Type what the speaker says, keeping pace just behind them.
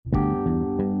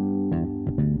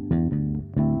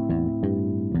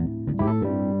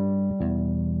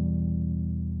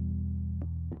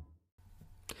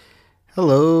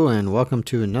Hello, and welcome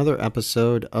to another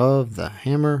episode of the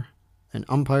Hammer and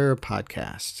Umpire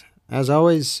podcast. As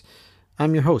always,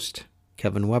 I'm your host,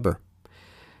 Kevin Weber.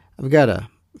 I've got a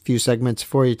few segments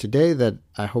for you today that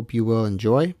I hope you will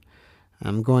enjoy.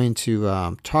 I'm going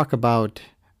to talk about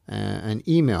an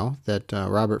email that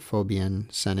Robert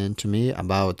Fobian sent in to me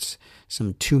about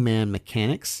some two-man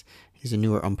mechanics. He's a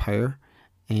newer umpire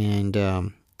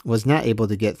and was not able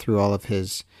to get through all of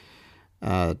his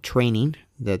training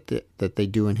that they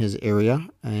do in his area,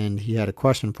 and he had a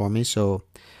question for me, so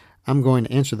I'm going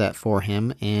to answer that for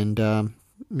him. And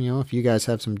if you guys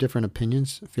have some different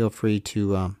opinions, feel free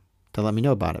to let me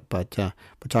know about it. But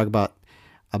we'll talk about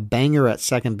a banger at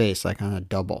second base, like on a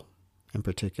double in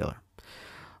particular.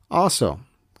 Also,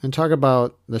 and talk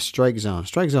about the strike zone.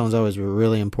 Strike zone is always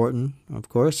really important. Of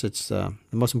course, it's the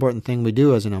most important thing we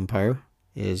do as an umpire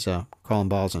is calling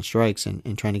balls and strikes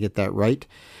and trying to get that right.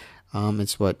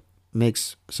 It's what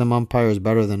makes some umpires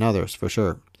better than others, for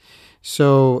sure.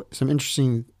 So some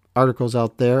interesting articles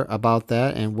out there about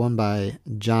that, and one by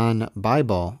John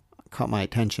Bible caught my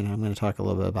attention. I'm going to talk a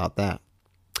little bit about that.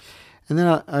 And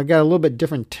then I got a little bit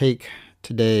different take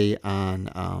today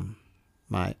on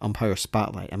my umpire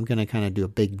spotlight. I'm going to kind of do a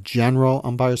big general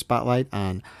umpire spotlight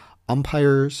on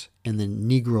umpires in the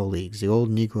Negro Leagues, the old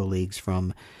Negro Leagues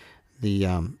from the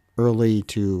early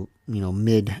to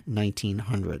mid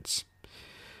 1900s.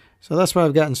 So that's what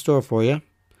I've got in store for you.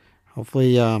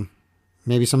 Hopefully,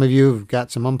 maybe some of you have got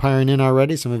some umpiring in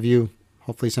already. Some of you,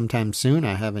 hopefully sometime soon.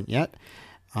 I haven't yet.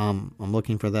 I'm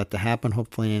looking for that to happen,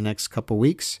 hopefully in the next couple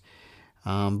weeks.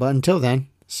 But until then,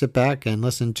 sit back and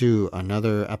listen to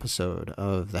another episode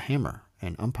of the Hammer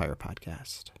and Umpire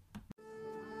podcast.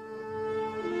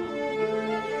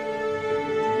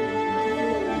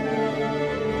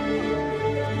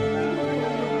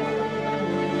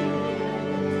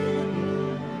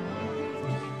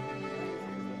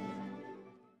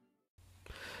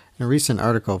 In a recent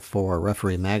article for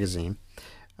Referee Magazine,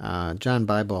 John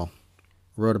Bible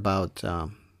wrote about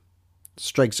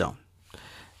strike zone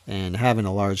and having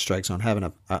a large strike zone, having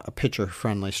a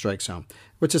pitcher-friendly strike zone,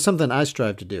 which is something I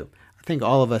strive to do. I think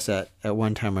all of us at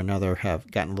one time or another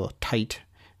have gotten a little tight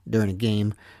during a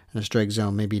game in a strike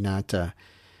zone, maybe not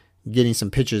getting some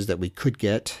pitches that we could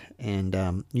get,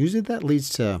 and usually that leads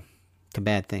to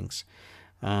bad things.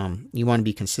 You want to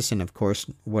be consistent, of course,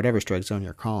 whatever strike zone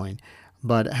you're calling,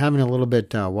 but having a little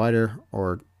bit wider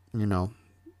or,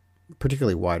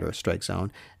 particularly wider strike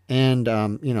zone and,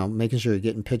 making sure you're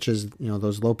getting pitches,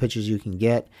 those low pitches you can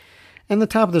get. And the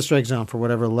top of the strike zone for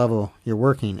whatever level you're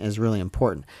working is really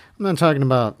important. I'm not talking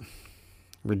about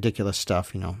ridiculous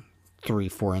stuff,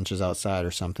 3-4 inches outside or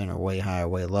something, or way high or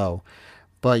way low.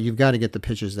 But you've got to get the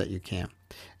pitches that you can.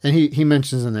 And he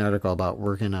mentions in the article about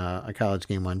working a college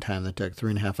game one time that took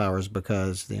 3.5 hours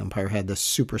because the umpire had this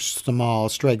super small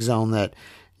strike zone that,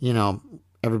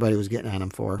 everybody was getting on him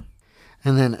for.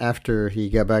 And then after he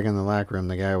got back in the locker room,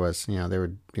 the guy was, they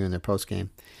were doing their post game.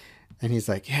 And he's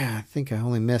like, yeah, I think I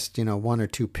only missed, 1 or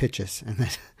 2 pitches. And then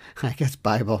I guess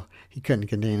Bible, he couldn't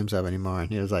contain himself anymore.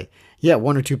 And he was like, yeah,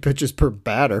 1 or 2 pitches per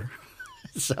batter.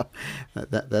 So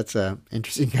that's an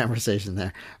interesting conversation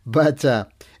there. But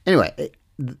anyway,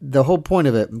 the whole point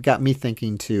of it got me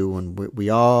thinking too when we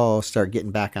all start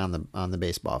getting back on the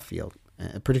baseball field,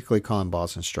 particularly calling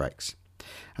balls and strikes.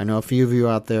 I know a few of you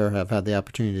out there have had the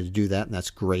opportunity to do that, and that's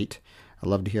great. I'd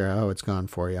love to hear how it's gone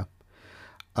for you.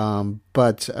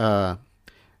 But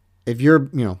if you're,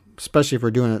 especially if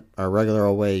we're doing it our regular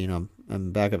old way,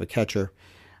 in back of a catcher,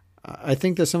 I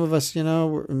think that some of us,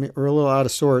 we're a little out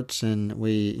of sorts, and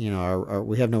we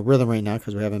have no rhythm right now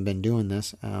because we haven't been doing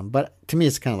this. But to me,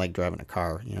 it's kind of like driving a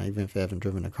car. Even if you haven't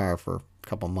driven a car for a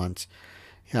couple months,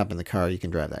 you hop in the car, you can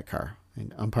drive that car.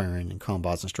 And umpiring and calling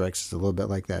balls and strikes is a little bit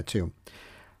like that too.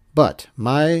 But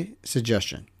my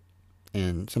suggestion,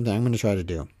 and something I'm going to try to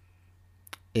do,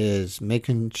 is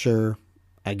making sure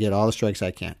I get all the strikes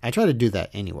I can. I try to do that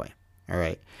anyway, all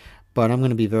right? But I'm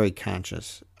going to be very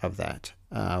conscious of that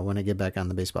when I get back on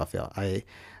the baseball field. I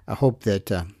hope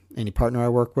that any partner I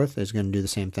work with is going to do the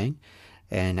same thing,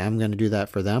 and I'm going to do that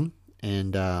for them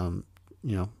and,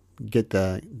 get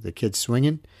the kids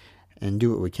swinging and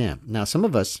do what we can. Now, some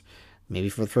of us, maybe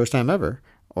for the first time ever,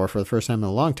 or for the first time in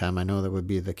a long time, I know that would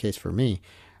be the case for me,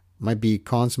 might be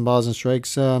calling some balls and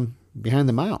strikes behind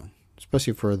the mound,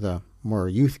 especially for the more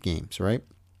youth games, right?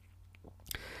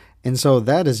 And so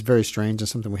that is very strange and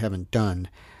something we haven't done.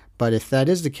 But if that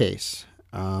is the case,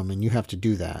 and you have to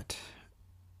do that,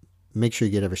 make sure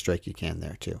you get every strike you can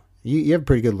there too. You have a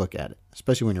pretty good look at it,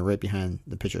 especially when you're right behind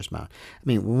the pitcher's mound. I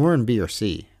mean, when we're in B or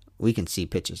C, we can see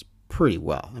pitches pretty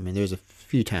well. I mean, there's a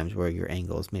few times where your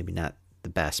angle is maybe not the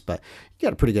best, but you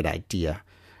got a pretty good idea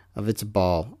of it's a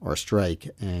ball or a strike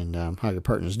and how your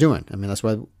partner's doing. I mean, that's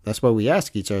why we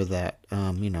ask each other that,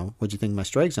 what'd you think of my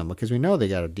strike zone? Because we know they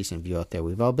got a decent view out there.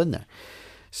 We've all been there.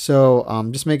 So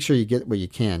just make sure you get what you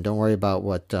can. Don't worry about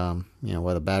what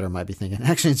what a batter might be thinking.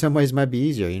 Actually, in some ways, it might be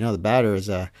easier. The batter is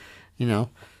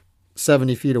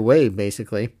 70 feet away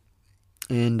basically,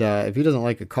 and if he doesn't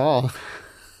like a call,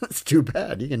 that's too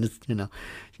bad. You can just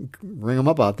ring him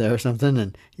up out there or something,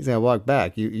 and he's gonna walk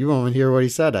back. You won't hear what he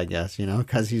said, I guess,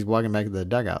 because he's walking back to the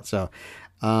dugout. So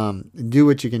do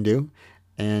what you can do,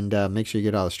 and make sure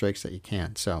you get all the strikes that you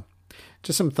can. So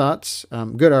just some thoughts.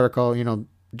 Good article.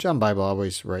 John Bible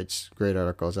always writes great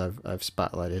articles. I've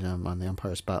spotlighted him on the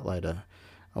Umpire Spotlight a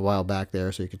while back there,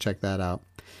 so you can check that out.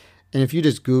 And if you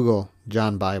just Google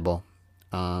John Bible,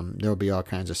 there will be all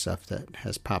kinds of stuff that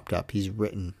has popped up. He's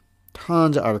written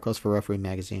tons of articles for Referee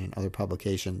Magazine and other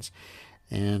publications,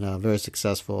 and very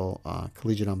successful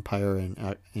collegiate umpire,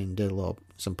 and did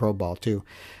some pro ball too.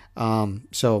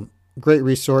 So great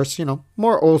resource.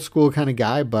 More old school kind of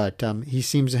guy, but he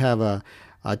seems to have a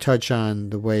touch on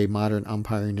the way modern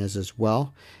umpiring is as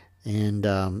well, and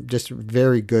just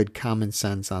very good common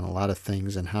sense on a lot of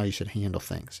things and how you should handle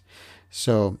things.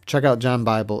 So check out John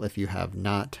Bible if you have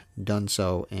not done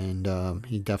so, and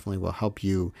he definitely will help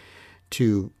you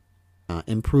to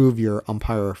improve your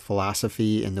umpire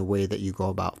philosophy and the way that you go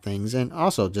about things, and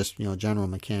also just general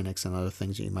mechanics and other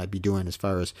things that you might be doing as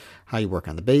far as how you work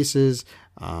on the bases,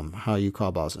 how you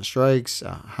call balls and strikes,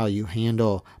 how you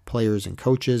handle players and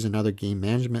coaches and other game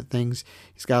management things.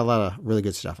 He's got a lot of really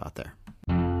good stuff out there.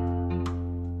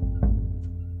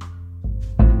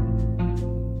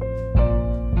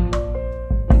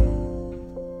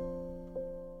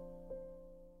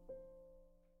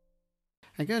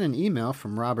 I got an email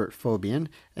from Robert Fobian,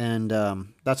 and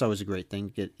that's always a great thing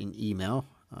to get an email.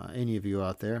 Any of you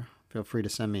out there, feel free to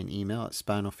send me an email at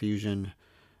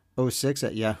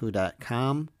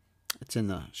spinalfusion06@yahoo.com. It's in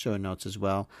the show notes as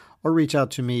well. Or reach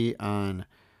out to me on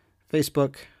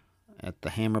Facebook at The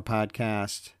Hammer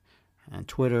Podcast, on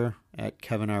Twitter at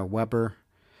Kevin R. Weber,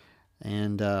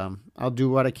 and I'll do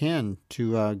what I can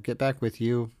to get back with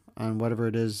you on whatever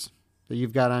it is that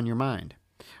you've got on your mind.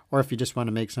 Or if you just want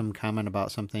to make some comment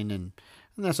about something and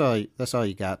that's all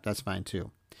you got, that's fine too.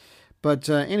 But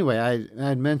anyway, I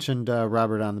had mentioned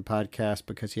Robert on the podcast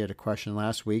because he had a question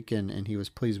last week, and he was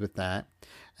pleased with that.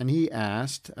 And he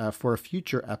asked for a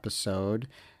future episode.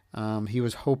 He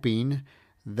was hoping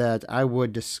that I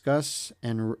would discuss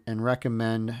and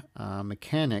recommend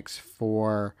mechanics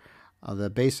for the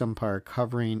base umpire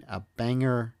covering a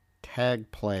banger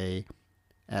tag play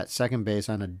at second base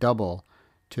on a double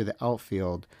to the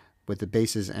outfield with the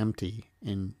bases empty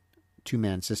in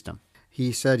two-man system.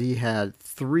 He said he had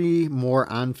 3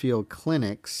 more on-field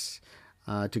clinics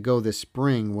to go this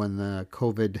spring when the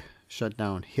COVID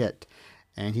shutdown hit,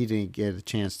 and he didn't get a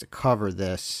chance to cover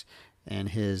this and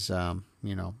his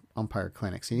umpire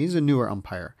clinics. And he's a newer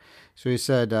umpire. So he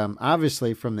said,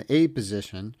 obviously from the A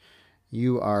position,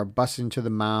 you are busting to the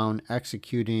mound,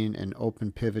 executing an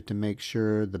open pivot to make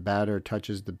sure the batter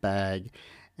touches the bag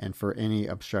and for any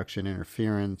obstruction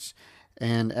interference.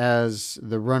 And as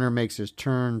the runner makes his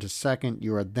turn to second,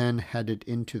 you are then headed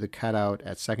into the cutout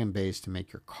at second base to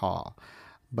make your call.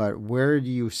 But where do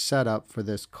you set up for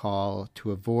this call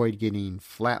to avoid getting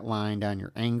flatlined on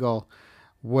your angle?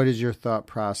 What is your thought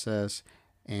process?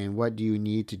 And what do you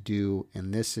need to do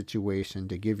in this situation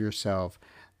to give yourself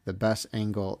the best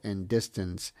angle and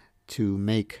distance to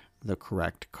make the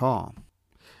correct call?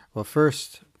 Well,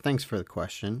 first, thanks for the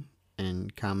question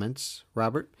and comments,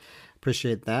 Robert.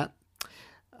 Appreciate that.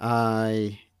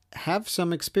 I have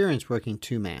some experience working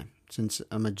two-man, since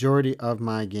a majority of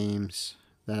my games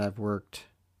that I've worked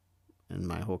in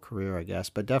my whole career, I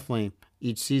guess, but definitely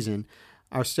each season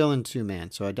are still in two-man.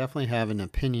 So I definitely have an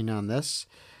opinion on this.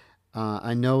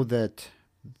 I know that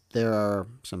there are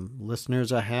some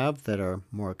listeners I have that are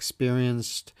more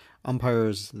experienced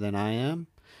umpires than I am,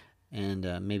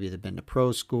 and maybe they've been to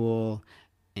pro school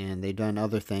and they've done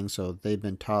other things, so they've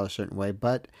been taught a certain way.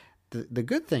 But the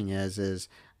good thing is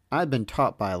I've been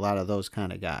taught by a lot of those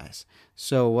kind of guys.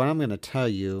 So what I'm going to tell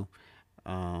you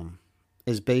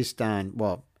is based on,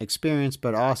 well, experience,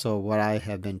 but also what I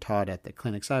have been taught at the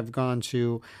clinics I've gone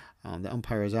to, the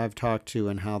umpires I've talked to,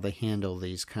 and how they handle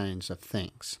these kinds of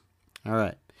things. All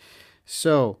right.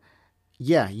 So,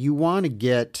 yeah, you want to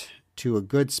get to a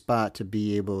good spot to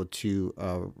be able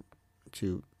to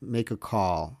make a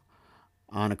call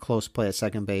on a close play at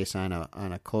second base on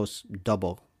a close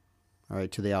double, all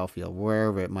right, to the outfield,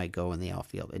 wherever it might go in the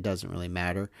outfield. It doesn't really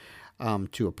matter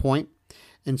to a point.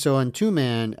 And so in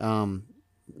two-man,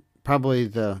 probably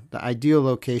the ideal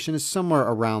location is somewhere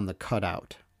around the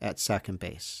cutout at second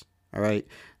base. All right.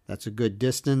 That's a good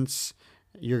distance.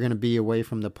 You're going to be away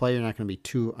from the play. You're not going to be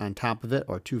too on top of it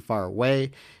or too far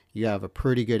away. You have a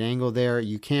pretty good angle there.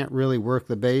 You can't really work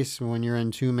the base when you're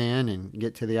in 2-man and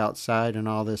get to the outside and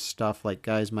all this stuff like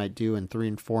guys might do in 3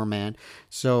 and 4-man.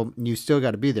 So you still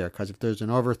got to be there, because if there's an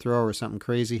overthrow or something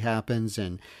crazy happens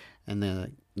and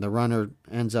the runner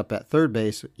ends up at third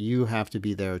base, you have to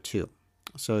be there too.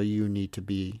 So you need to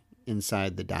be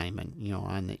inside the diamond,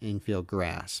 on the infield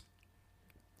grass.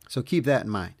 So keep that in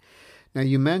mind. Now,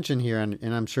 you mentioned here, and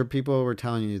I'm sure people were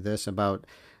telling you this, about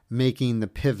making the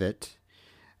pivot.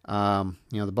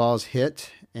 The ball's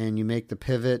hit, and you make the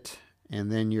pivot,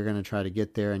 and then you're going to try to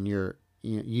get there, and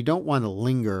you don't want to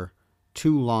linger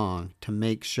too long to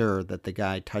make sure that the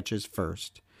guy touches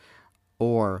first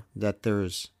or that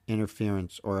there's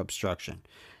interference or obstruction.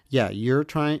 Yeah,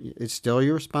 it's still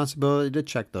your responsibility to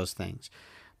check those things,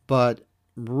 but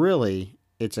really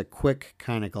it's a quick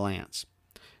kind of glance.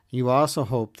 You also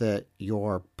hope that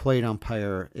your plate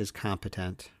umpire is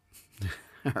competent.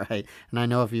 All right. And I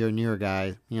know if you're a newer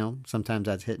guy, sometimes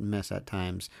that's hit and miss at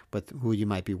times with who you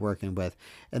might be working with,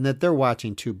 and that they're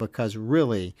watching too, because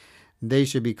really they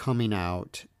should be coming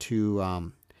out to, I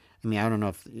don't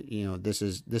know if, this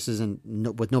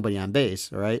isn't with nobody on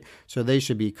base. All right. So they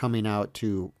should be coming out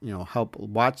to, help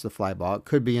watch the fly ball. It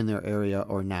could be in their area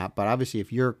or not, but obviously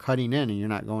if you're cutting in and you're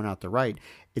not going out the right,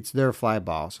 it's their fly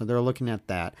ball. So they're looking at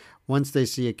that. Once they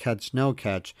see a catch, no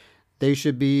catch, they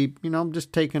should be,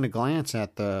 just taking a glance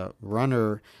at the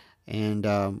runner and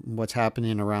what's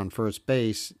happening around first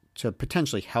base to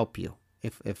potentially help you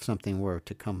if something were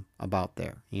to come about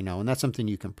there, and that's something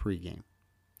you can pregame.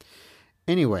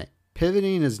 Anyway,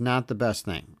 pivoting is not the best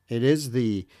thing. It is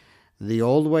the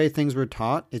old way things were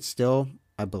taught. It's still,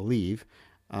 I believe,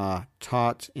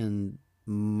 taught in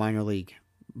minor league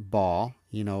ball,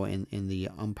 in the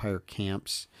umpire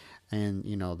camps and,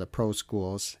 the pro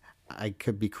schools. I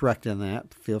could be correct in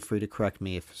that. Feel free to correct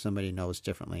me if somebody knows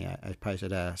differently. I probably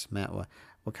should ask Matt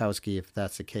Wachowski if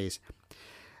that's the case.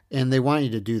 And they want you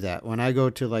to do that. When I go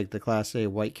to like the Class A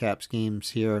Whitecaps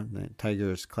games here, the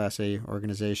Tigers Class A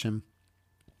organization,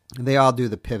 they all do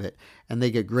the pivot, and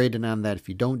they get graded on that. If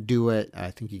you don't do it,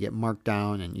 I think you get marked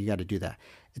down, and you got to do that.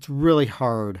 It's really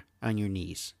hard on your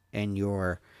knees and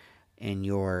your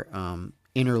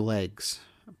inner legs,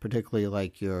 particularly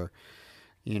like your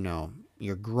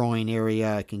groin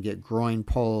area. It can get groin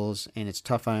pulls, and it's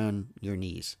tough on your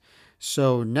knees.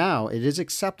 So now it is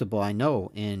acceptable, I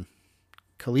know, in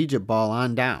collegiate ball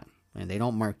on down, and they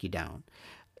don't mark you down.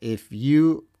 If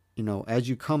you, as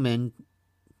you come in,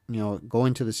 go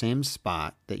into the same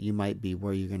spot that you might be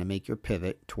where you're going to make your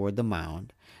pivot toward the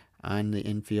mound on the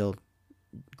infield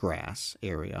grass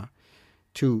area,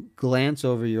 to glance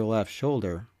over your left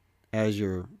shoulder as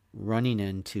you're running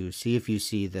in to see if you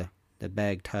see the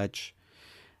bag touch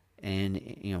and,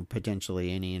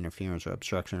 potentially any interference or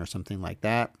obstruction or something like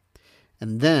that.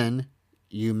 And then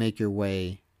you make your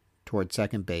way toward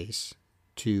second base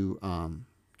to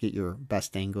get your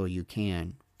best angle you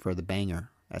can for the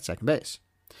banger at second base.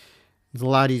 It's a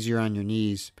lot easier on your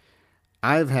knees.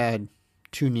 I've had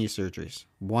 2 knee surgeries,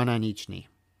 one on each knee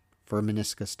for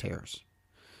meniscus tears.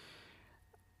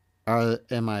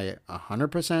 Am I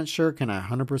 100% sure? Can I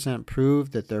 100%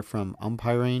 prove that they're from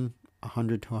umpiring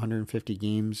 100 to 150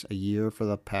 games a year for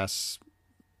the past,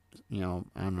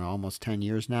 almost 10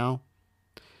 years now?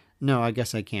 No, I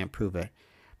guess I can't prove it.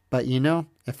 But,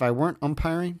 if I weren't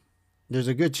umpiring, there's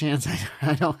a good chance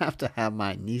I don't have to have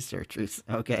my knee surgeries,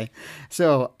 okay?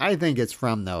 So I think it's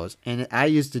from those. And I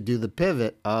used to do the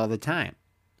pivot all the time,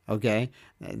 okay?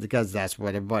 Because that's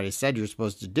what everybody said you're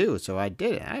supposed to do. So I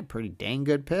did it. I had a pretty dang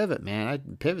good pivot, man. I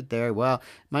pivot there. Well,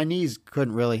 my knees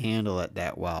couldn't really handle it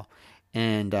that well.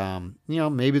 And,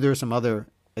 maybe there were some other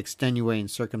extenuating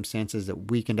circumstances that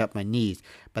weakened up my knees,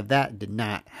 but that did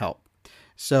not help.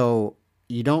 So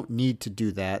you don't need to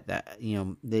do that.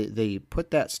 They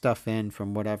put that stuff in,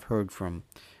 from what I've heard from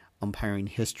umpiring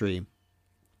history,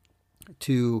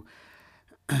 to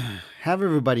have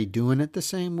everybody doing it the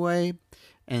same way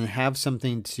and have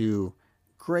something to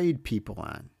grade people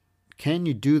on. Can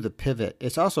you do the pivot?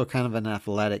 It's also kind of an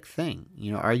athletic thing.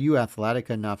 Are you athletic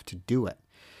enough to do it?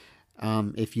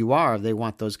 If you are, they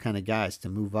want those kind of guys to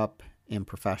move up in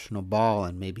professional ball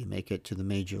and maybe make it to the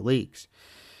major leagues.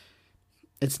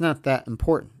 It's not that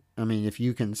important. If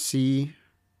you can see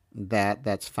that,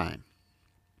 that's fine.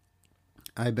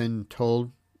 I've been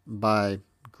told by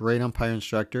great umpire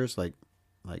instructors like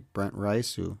Brent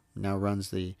Rice, who now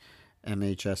runs the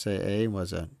MHSAA,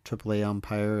 was a AAA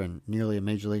umpire and nearly a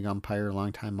major league umpire,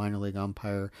 longtime minor league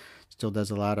umpire, still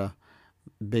does a lot of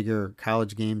bigger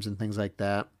college games and things like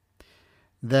that.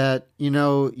 That, you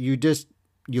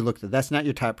look at, that's not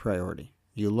your top priority.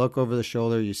 You look over the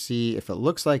shoulder, you see if it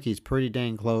looks like he's pretty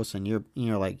dang close, and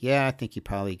you're like, yeah, I think he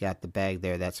probably got the bag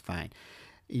there, that's fine.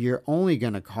 You're only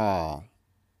going to call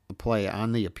a play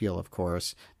on the appeal, of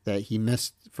course, that he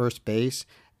missed first base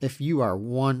if you are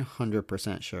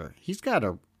 100% sure. He's got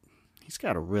to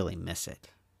really miss it,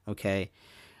 okay?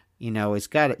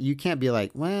 You can't be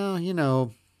like, well,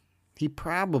 he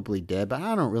probably did, but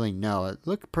I don't really know. It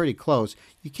looked pretty close.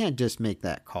 You can't just make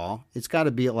that call. It's got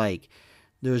to be like,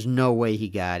 there's no way he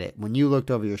got it. When you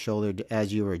looked over your shoulder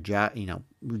as you were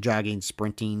jogging,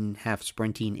 sprinting, half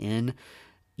sprinting in,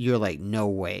 you're like, no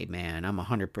way, man. I'm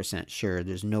 100% sure.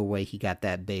 There's no way he got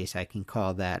that base. I can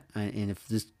call that. And if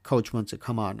this coach wants to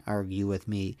come out and argue with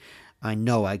me, I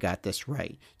know I got this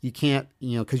right. You can't,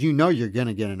 because you're going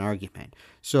to get an argument.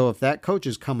 So if that coach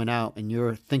is coming out and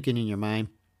you're thinking in your mind,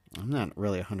 I'm not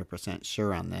really 100%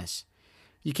 sure on this,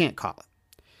 you can't call it.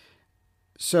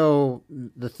 So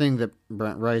the thing that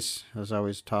Brent Rice has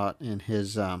always taught in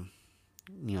his,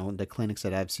 the clinics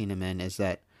that I've seen him in is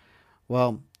that,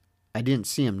 well, I didn't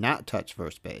see him not touch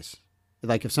first base.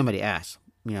 Like if somebody asks,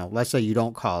 let's say you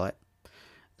don't call it,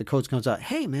 the coach comes out,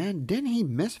 hey man, didn't he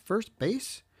miss first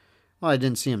base? Well, I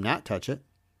didn't see him not touch it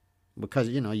because,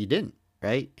 you didn't,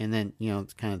 right? And then,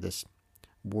 it's kind of this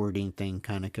wording thing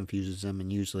kind of confuses them,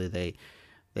 and usually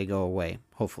they go away,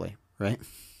 hopefully, right?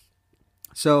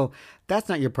 So that's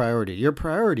not your priority. Your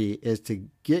priority is to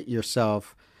get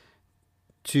yourself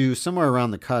to somewhere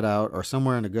around the cutout or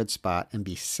somewhere in a good spot and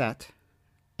be set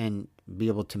and be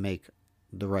able to make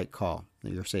the right call,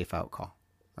 your safe out call.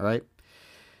 All right.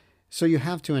 So you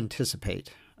have to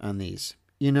anticipate on these.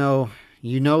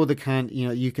 The kind,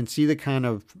 you can see the kind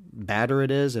of batter it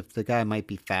is. If the guy might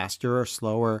be faster or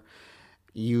slower,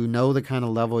 the kind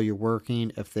of level you're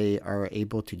working. If they are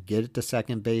able to get it to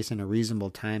second base in a reasonable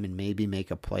time and maybe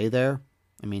make a play there.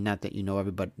 I mean, not that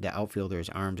everybody, the outfielder's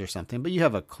arms or something, but you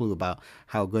have a clue about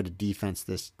how good a defense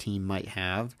this team might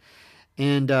have.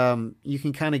 And you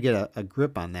can kind of get a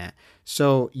grip on that.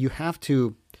 So you have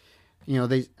to,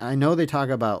 I know they talk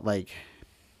about like,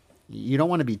 you don't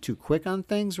want to be too quick on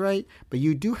things, right? But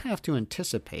you do have to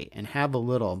anticipate and have a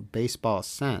little baseball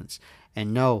sense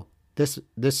and know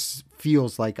this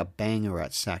feels like a banger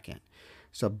at second.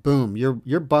 So boom,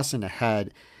 you're busting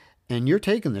ahead and you're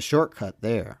taking the shortcut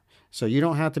there. So you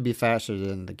don't have to be faster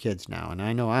than the kids now. And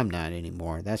I know I'm not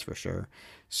anymore, that's for sure.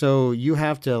 So you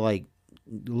have to like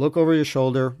look over your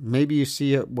shoulder. Maybe you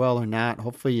see it well or not.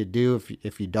 Hopefully you do.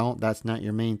 If you don't, that's not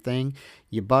your main thing.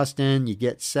 You bust in, you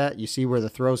get set, you see where the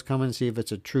throw's coming, see if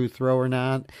it's a true throw or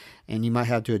not, and you might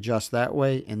have to adjust that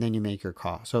way, and then you make your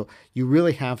call. So you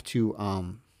really have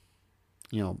to,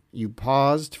 you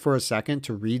paused for a second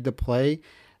to read the play,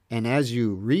 and as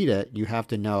you read it, you have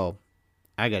to know,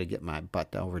 I got to get my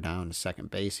butt over down to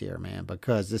second base here, man,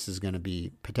 because this is going to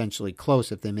be potentially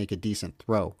close if they make a decent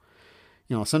throw.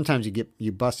 Sometimes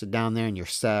you bust it down there and you're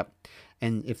set.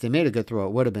 And if they made a good throw,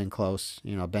 it would have been close,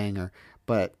 banger.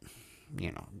 But,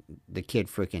 the kid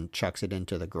freaking chucks it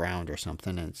into the ground or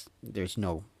something, and there's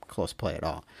no close play at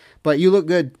all. But you look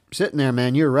good sitting there,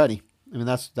 man. You're ready. I mean,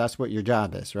 that's what your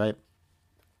job is, right?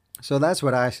 So that's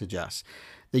what I suggest,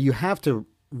 that you have to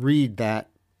read that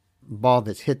ball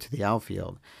that's hit to the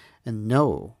outfield and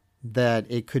know that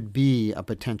it could be a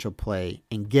potential play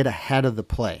and get ahead of the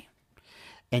play.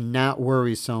 And not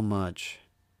worry so much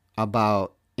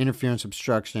about interference,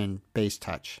 obstruction, base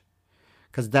touch,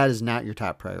 because that is not your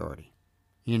top priority.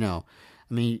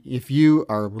 If you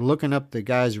are looking up the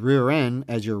guy's rear end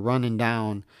as you're running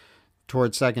down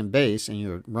towards second base and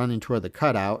you're running toward the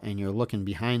cutout and you're looking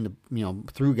behind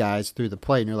through guys through the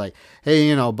plate and you're like,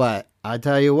 hey, but I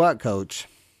tell you what, coach,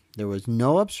 there was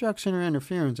no obstruction or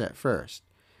interference at first.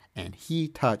 And he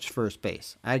touched first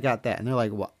base. I got that. And they're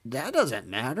like, well, that doesn't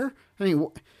matter. I mean,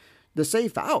 the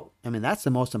safe out. I mean, that's the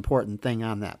most important thing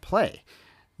on that play,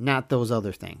 not those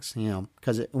other things,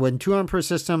 because when 2 per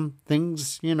system,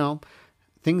 things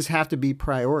have to be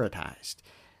prioritized.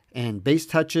 And base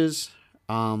touches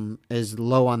is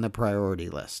low on the priority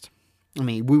list. I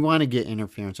mean, we want to get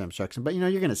interference and obstruction, but,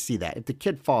 you're going to see that. If the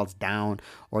kid falls down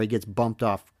or he gets bumped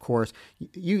off course,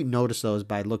 you notice those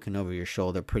by looking over your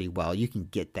shoulder pretty well. You can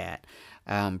get that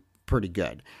pretty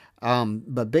good.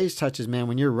 But base touches, man,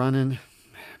 when you're running,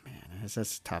 man,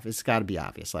 that's tough. It's got to be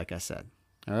obvious, like I said.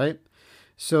 All right?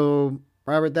 So,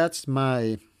 Robert, that's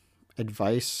my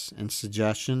advice and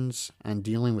suggestions on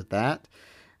dealing with that.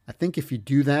 I think if you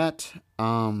do that,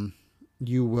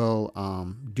 you will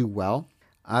do well.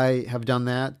 I have done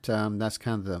that. That's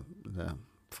kind of the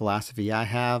philosophy I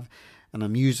have, and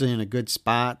I'm usually in a good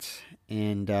spot,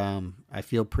 and I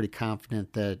feel pretty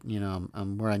confident that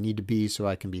I'm where I need to be so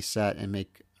I can be set and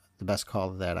make the best call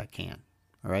that I can.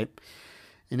 All right,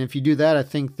 and if you do that, I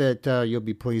think that you'll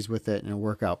be pleased with it and it'll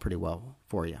work out pretty well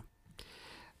for you.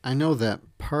 I know that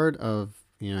part of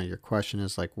your question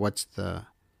is like, what's the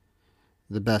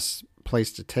best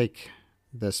place to take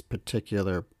this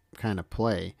particular kind of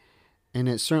play, and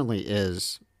it certainly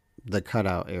is the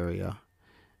cutout area.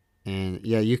 And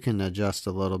yeah, you can adjust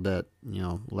a little bit,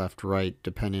 left, right,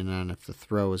 depending on if the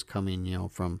throw is coming,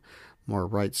 from more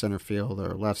right center field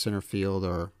or left center field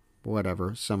or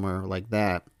whatever, somewhere like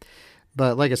that.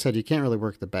 But like I said, you can't really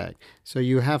work the bag. So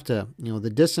you have to, the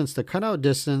distance, the cutout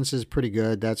distance is pretty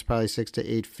good. That's probably 6 to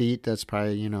 8 feet. That's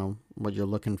probably, what you're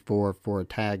looking for a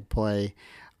tag play.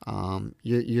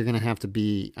 You're going to have to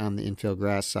be on the infield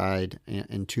grass side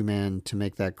and two-man to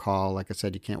make that call. Like I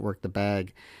said, you can't work the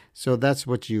bag. So that's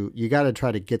what you got to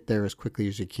try to get there as quickly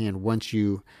as you can once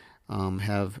you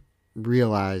have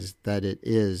realized that it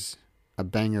is a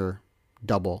banger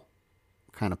double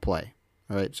kind of play.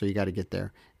 All right, so you got to get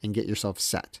there and get yourself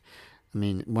set. I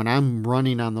mean, when I'm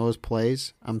running on those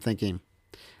plays, I'm thinking,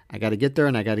 I got to get there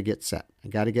and I got to get set. I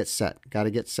got to get set,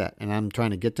 and I'm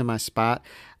trying to get to my spot.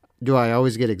 Do I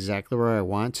always get exactly where I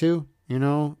want to?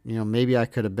 Maybe I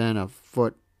could have been a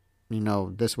foot,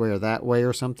 this way or that way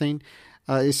or something.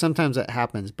 Sometimes that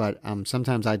happens, but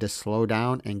sometimes I just slow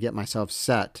down and get myself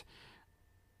set,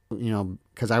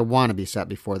 because I want to be set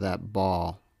before that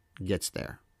ball gets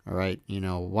there. All right.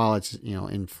 While it's,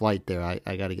 in flight there,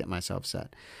 I got to get myself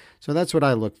set. So that's what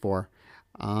I look for.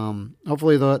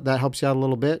 Hopefully that helps you out a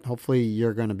little bit. Hopefully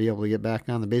you're going to be able to get back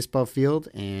on the baseball field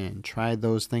and try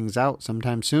those things out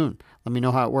sometime soon. Let me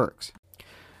know how it works.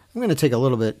 I'm going to take a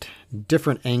little bit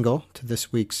different angle to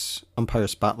this week's umpire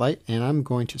spotlight, and I'm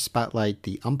going to spotlight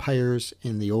the umpires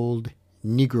in the old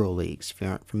Negro Leagues. If you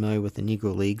aren't familiar with the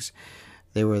Negro Leagues,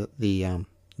 they were the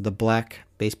black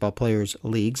baseball players'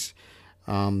 leagues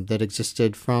that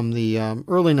existed from the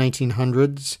early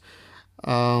 1900s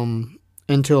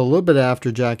until a little bit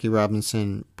after Jackie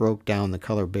Robinson broke down the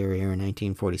color barrier in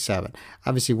 1947.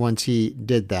 Obviously, once he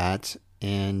did that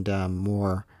and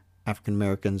more African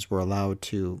Americans were allowed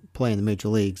to play in the major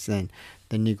leagues, then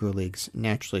the Negro Leagues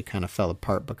naturally kind of fell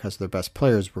apart because their best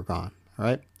players were gone. All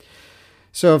right.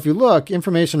 So if you look,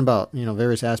 information about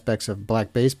various aspects of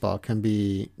black baseball can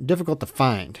be difficult to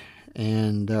find,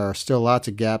 and there are still lots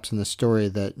of gaps in the story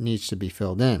that needs to be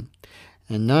filled in.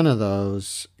 And none of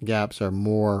those gaps are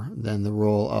more than the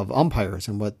role of umpires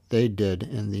and what they did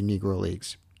in the Negro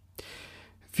Leagues.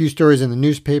 Few stories in the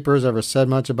newspapers ever said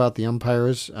much about the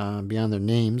umpires beyond their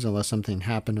names, unless something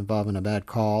happened involving a bad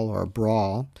call or a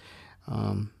brawl.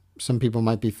 Some people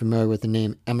might be familiar with the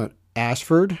name Emmett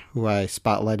Ashford, who I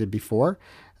spotlighted before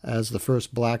as the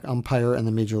first black umpire in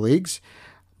the major leagues.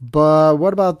 But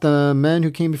what about the men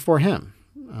who came before him?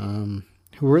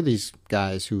 Who were these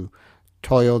guys who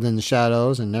toiled in the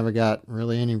shadows and never got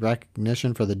really any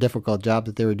recognition for the difficult job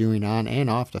that they were doing on and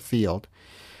off the field?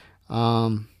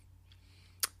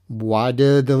 Why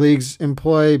did the leagues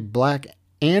employ black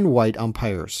and white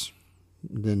umpires?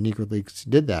 The Negro Leagues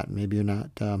did that. Maybe you're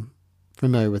not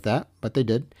familiar with that, but they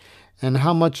did. And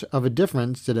how much of a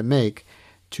difference did it make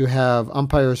to have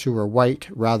umpires who were white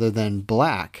rather than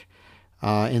black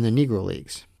in the Negro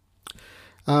Leagues?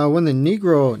 When the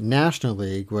Negro National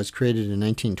League was created in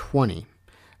 1920,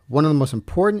 one of the most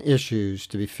important issues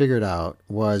to be figured out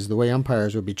was the way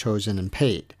umpires would be chosen and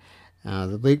paid.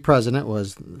 The league president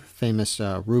was the famous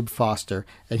Rube Foster,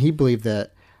 and he believed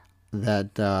that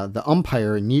the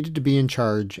umpire needed to be in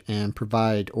charge and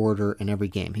provide order in every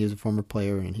game. He was a former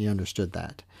player, and he understood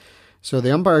that. So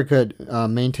the umpire could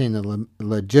maintain the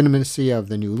legitimacy of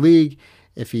the new league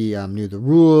if he knew the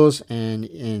rules,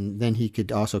 and then he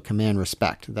could also command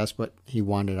respect. That's what he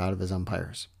wanted out of his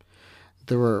umpires.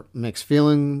 There were mixed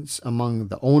feelings among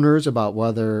the owners about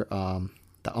whether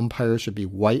the umpires should be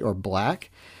white or black.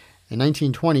 In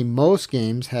 1920, most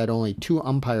games had only 2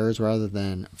 umpires rather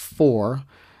than 4,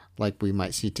 like we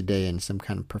might see today in some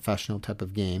kind of professional type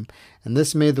of game. And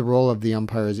this made the role of the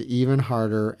umpires even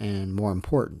harder and more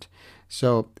important.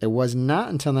 So it was not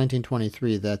until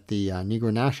 1923 that the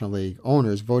Negro National League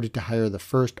owners voted to hire the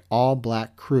first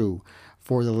all-black crew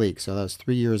for the league. So that was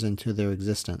 3 years into their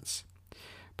existence.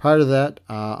 Prior to that,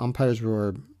 umpires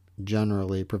were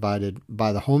generally provided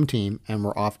by the home team and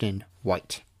were often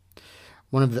white.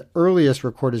 One of the earliest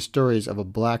recorded stories of a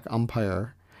black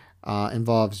umpire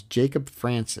involves Jacob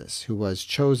Francis, who was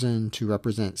chosen to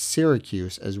represent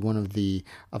Syracuse as one of the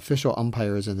official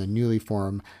umpires in the newly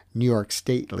formed New York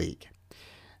State League.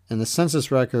 In the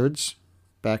census records,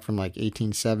 back from like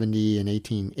 1870 and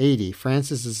 1880,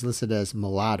 Francis is listed as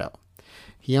mulatto.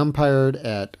 He umpired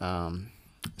at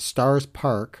Stars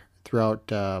Park throughout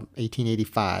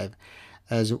 1885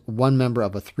 as one member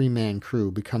of a three-man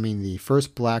crew, becoming the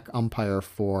first black umpire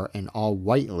for an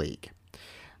all-white league.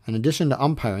 In addition to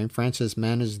umpiring, Francis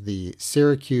managed the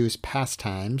Syracuse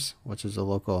Pastimes, which is a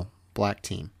local black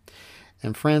team.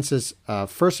 And Francis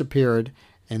first appeared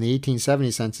in the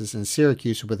 1870 census in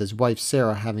Syracuse with his wife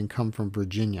Sarah, having come from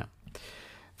Virginia.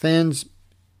 Fans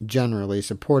generally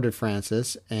supported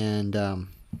Francis and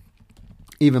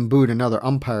even booed another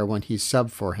umpire when he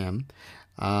subbed for him.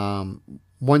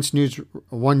 One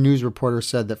news reporter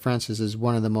said that Francis is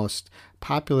one of the most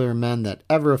popular men that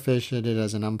ever officiated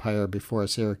as an umpire before a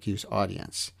Syracuse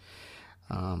audience.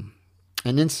 An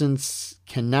instance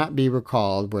cannot be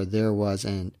recalled where there was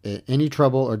any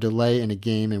trouble or delay in a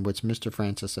game in which Mr.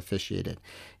 Francis officiated.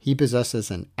 He possesses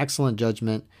an excellent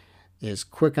judgment, is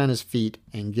quick on his feet,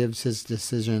 and gives his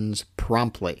decisions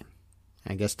promptly.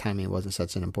 I guess timing wasn't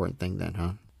such an important thing then,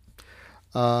 huh?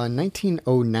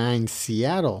 1909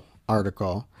 Seattle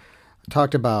article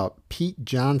talked about Pete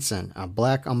Johnson, a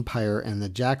black umpire in the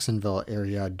Jacksonville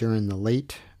area during the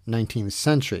late 19th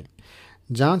century.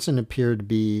 Johnson appeared to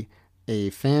be a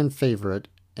fan favorite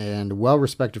and well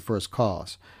respected for his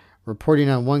calls. Reporting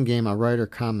on one game, a writer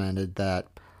commented that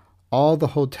all the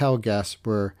hotel guests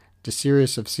were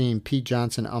desirous of seeing Pete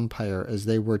Johnson umpire as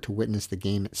they were to witness the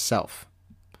game itself.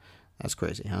 That's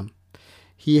crazy, huh?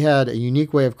 He had a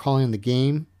unique way of calling the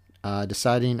game,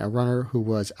 deciding a runner who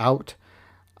was out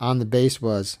on the base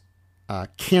was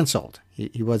canceled.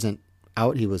 He wasn't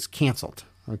out, he was canceled.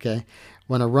 Okay.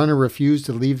 When a runner refused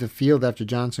to leave the field after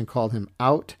Johnson called him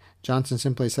out, Johnson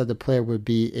simply said the player would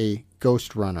be a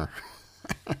ghost runner.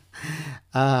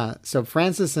 So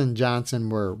Francis and Johnson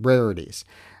were rarities.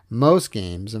 Most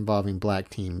games involving black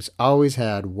teams always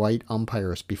had white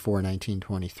umpires before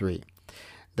 1923.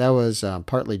 That was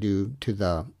partly due to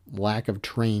the lack of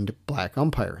trained black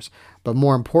umpires. But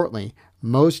more importantly,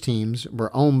 most teams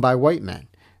were owned by white men.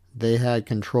 They had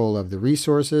control of the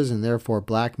resources, and therefore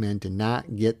black men did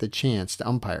not get the chance to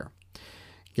umpire.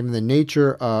 Given the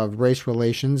nature of race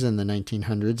relations in the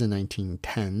 1900s and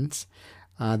 1910s,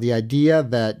 the idea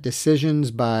that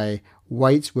decisions by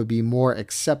whites would be more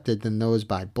accepted than those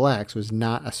by blacks was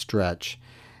not a stretch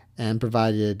and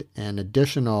provided an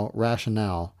additional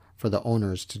rationale for the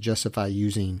owners to justify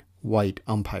using white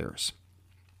umpires.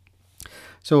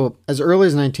 So as early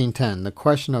as 1910, the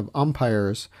question of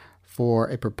umpires for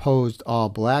a proposed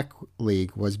all-black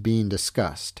league was being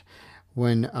discussed.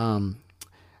 When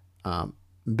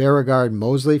Beauregard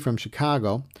Mosley from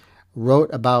Chicago wrote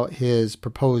about his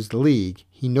proposed league,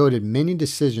 he noted many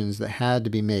decisions that had to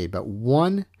be made, but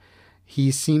one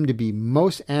he seemed to be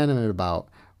most adamant about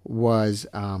was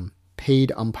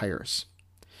paid umpires.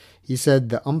 He said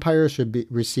the umpires should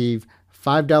receive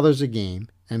 $5 a game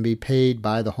and be paid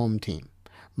by the home team.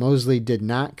 Mosley did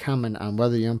not comment on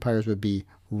whether the umpires would be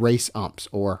race umps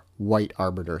or white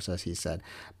arbiters, as he said,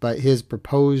 but his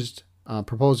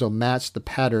proposal matched the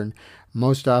pattern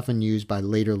most often used by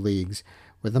later leagues,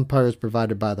 with umpires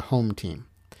provided by the home team.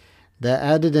 That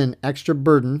added an extra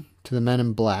burden to the men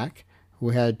in black, who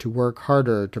had to work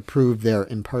harder to prove their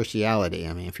impartiality.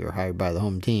 I mean, if you're hired by the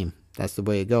home team, that's the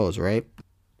way it goes, right?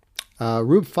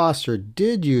 Rube Foster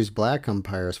did use black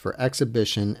umpires for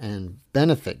exhibition and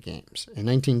benefit games. In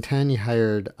 1910, he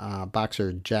hired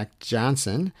boxer Jack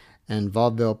Johnson and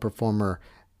vaudeville performer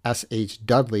S.H.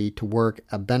 Dudley to work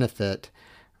a benefit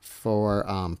for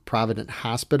Provident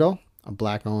Hospital, a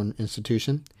black-owned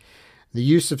institution. The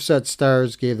use of such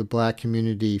stars gave the black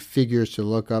community figures to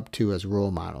look up to as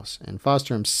role models, and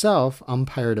Foster himself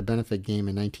umpired a benefit game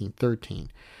in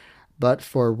 1913. But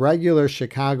for regular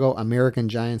Chicago American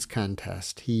Giants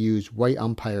contest, he used white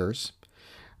umpires.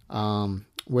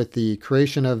 With the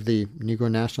creation of the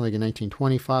Negro National League in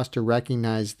 1920, Foster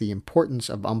recognized the importance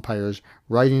of umpires,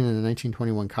 writing in the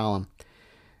 1921 column,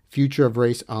 "Future of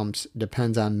race umps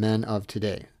depends on men of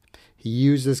today." He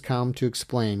used this column to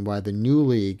explain why the new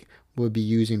league would be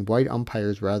using white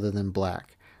umpires rather than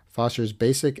black. Foster's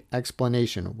basic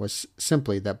explanation was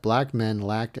simply that black men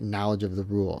lacked knowledge of the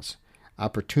rules.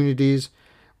 Opportunities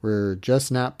were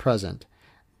just not present,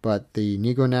 but the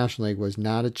Negro National League was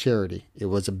not a charity. It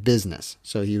was a business,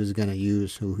 so he was going to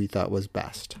use who he thought was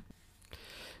best.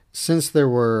 Since there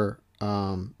were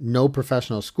no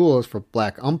professional schools for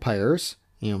black umpires,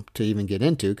 to even get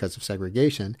into because of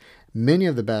segregation, Many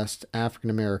of the best African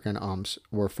American umps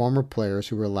were former players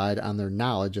who relied on their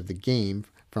knowledge of the game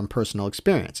from personal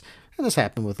experience. And this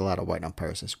happened with a lot of white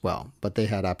umpires as well, but they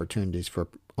had opportunities for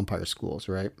umpire schools,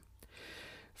 right?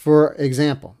 For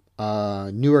example,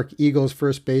 Newark Eagles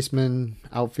first baseman,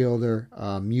 outfielder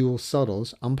Mule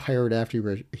Suttles umpired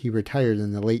after he retired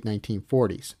in the late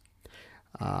 1940s.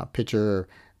 Pitcher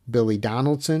Billy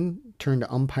Donaldson turned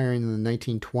to umpiring in the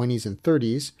 1920s and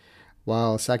 30s,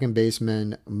 while second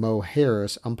baseman Mo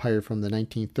Harris umpired from the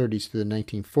 1930s to the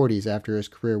 1940s after his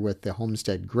career with the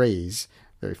Homestead Grays,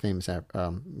 very famous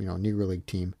Negro League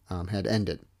team, had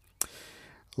ended.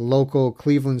 Local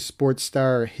Cleveland sports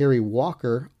star Harry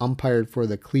Walker umpired for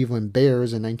the Cleveland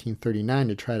Bears in 1939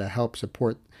 to try to help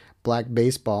support black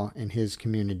baseball in his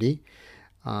community.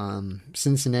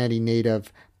 Cincinnati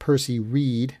native Percy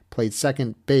Reed played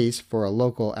second base for a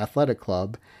local athletic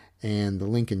club and the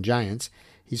Lincoln Giants.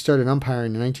 He started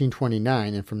umpiring in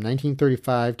 1929, and from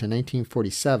 1935 to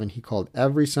 1947, he called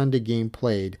every Sunday game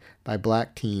played by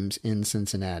black teams in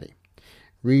Cincinnati.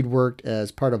 Reed worked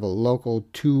as part of a local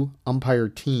two-umpire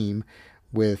team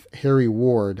with Harry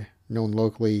Ward, known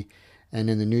locally and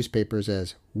in the newspapers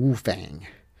as Wu Fang.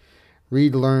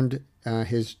 Reed learned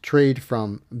his trade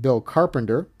from Bill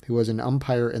Carpenter, who was an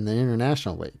umpire in the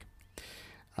International League.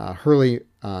 Hurley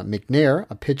McNair,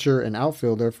 a pitcher and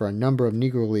outfielder for a number of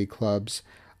Negro League clubs,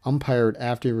 umpired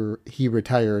after he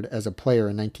retired as a player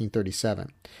in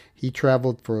 1937. He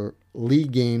traveled for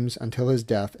league games until his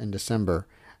death in December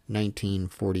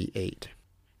 1948.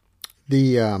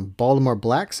 The Baltimore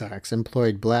Black Sox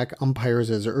employed black umpires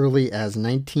as early as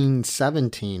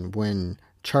 1917 when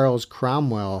Charles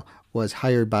Cromwell was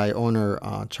hired by owner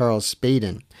Charles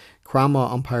Spaden.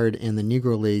 Cromwell umpired in the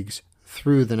Negro Leagues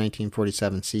through the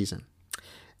 1947 season.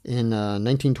 In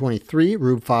 1923,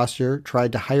 Rube Foster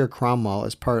tried to hire Cromwell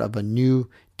as part of a new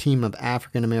team of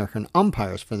African-American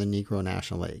umpires for the Negro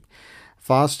National League.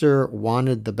 Foster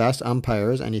wanted the best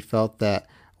umpires, and he felt that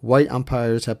white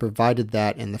umpires had provided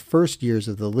that in the first years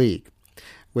of the league.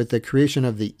 With the creation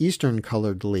of the Eastern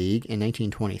Colored League in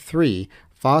 1923,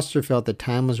 Foster felt the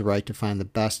time was right to find the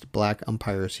best black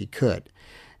umpires he could.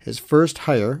 His first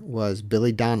hire was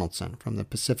Billy Donaldson from the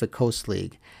Pacific Coast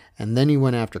League, and then he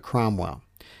went after Cromwell.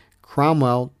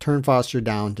 Cromwell turned Foster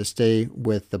down to stay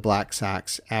with the Black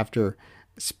Sox after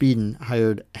Spaden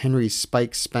hired Henry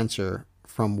Spike Spencer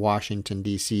from Washington,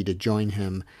 D.C. to join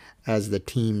him as the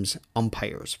team's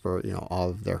umpires for all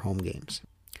of their home games.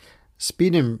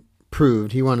 Spaden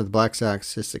proved he wanted the Black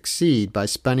Sox to succeed by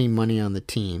spending money on the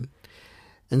team,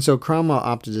 and so Cromwell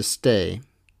opted to stay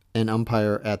and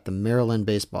umpire at the Maryland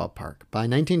Baseball Park. By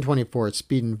 1924,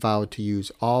 Spaden vowed to use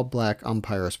all black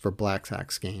umpires for Black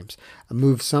Sox games, a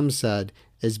move some said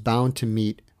is bound to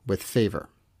meet with favor.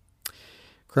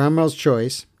 Cromwell's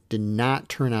choice did not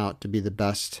turn out to be the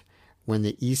best when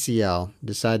the ECL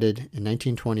decided in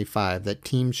 1925 that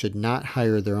teams should not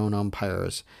hire their own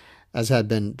umpires, as had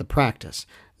been the practice.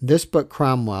 This put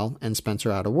Cromwell and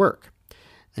Spencer out of work,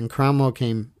 and Cromwell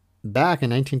came back in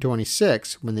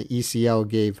 1926 when the ECL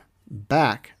gave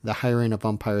back the hiring of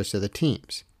umpires to the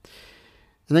teams.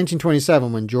 In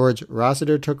 1927, when George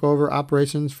Rossiter took over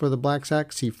operations for the Black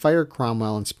Sox, he fired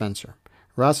Cromwell and Spencer.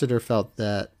 Rossiter felt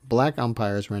that black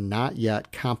umpires were not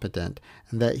yet competent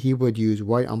and that he would use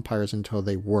white umpires until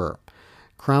they were.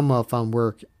 Cromwell found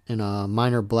work in a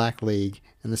minor black league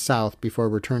in the South before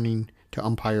returning to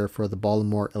umpire for the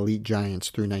Baltimore Elite Giants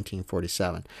through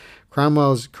 1947.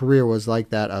 Cromwell's career was like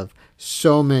that of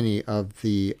so many of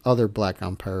the other black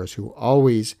umpires who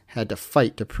always had to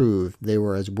fight to prove they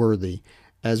were as worthy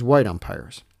as white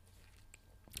umpires.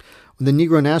 When the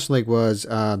Negro National League was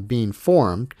being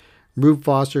formed, Rube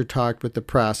Foster talked with the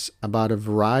press about a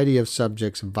variety of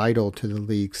subjects vital to the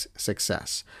league's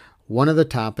success. One of the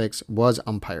topics was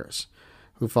umpires,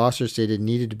 who Foster stated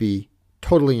needed to be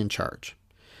totally in charge.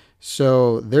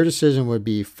 So their decision would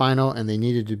be final, and they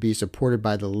needed to be supported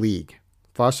by the league.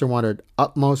 Foster wanted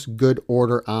utmost good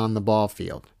order on the ball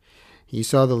field. He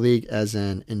saw the league as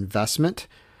an investment,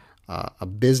 a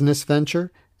business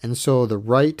venture, and so the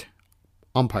right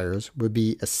umpires would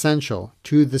be essential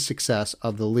to the success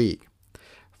of the league.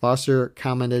 Foster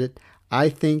commented, "I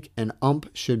think an ump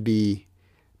should be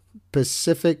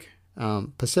pacific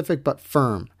but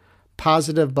firm,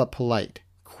 positive but polite,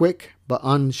 quick but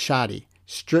unshoddy,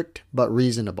 strict but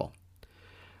reasonable."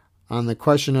 On the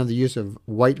question of the use of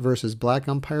white versus black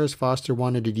umpires, Foster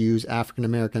wanted to use African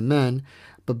American men,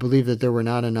 but believed that there were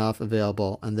not enough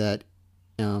available, and that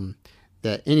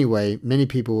anyway, many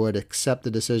people would accept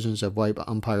the decisions of white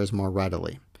umpires more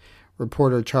readily.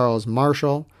 Reporter Charles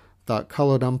Marshall thought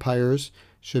colored umpires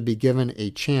should be given a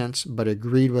chance but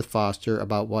agreed with Foster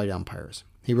about white umpires.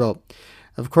 He wrote,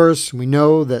 "Of course, we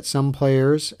know that some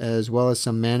players, as well as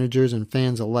some managers and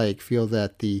fans alike, feel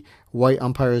that the white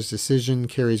umpire's decision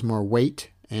carries more weight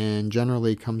and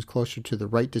generally comes closer to the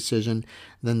right decision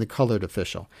than the colored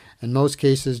official, in most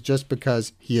cases just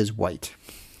because he is white."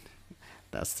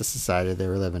 That's the society they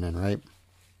were living in, right?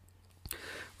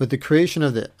 With the creation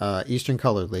of the Eastern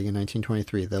Colored League in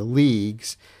 1923, the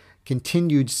leagues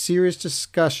continued serious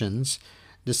discussions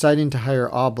deciding to hire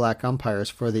all black umpires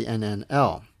for the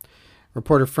NNL.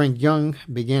 Reporter Frank Young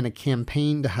began a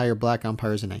campaign to hire black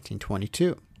umpires in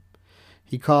 1922.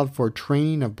 He called for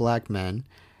training of black men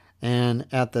and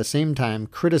at the same time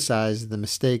criticized the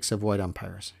mistakes of white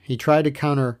umpires. He tried to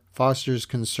counter Foster's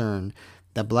concern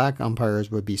that black umpires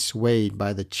would be swayed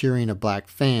by the cheering of black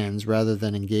fans rather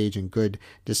than engage in good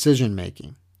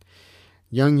decision-making.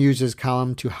 Young used his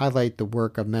column to highlight the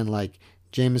work of men like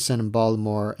Jameson in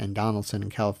Baltimore and Donaldson in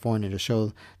California to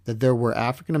show that there were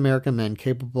African-American men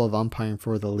capable of umpiring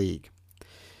for the league.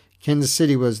 Kansas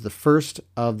City was the first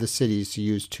of the cities to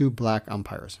use two black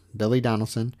umpires, Billy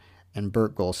Donaldson and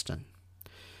Bert Golston.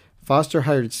 Foster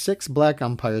hired 6 black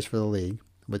umpires for the league,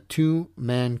 with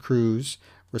 2-man crews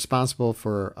responsible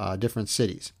for different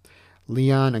cities.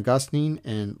 Leon Augustine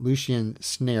and Lucien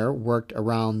Snare worked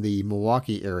around the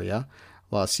Milwaukee area,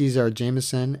 while Cesar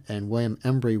Jameson and William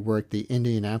Embry worked the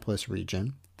Indianapolis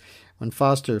region. When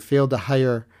Foster failed to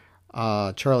hire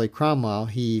Charlie Cromwell,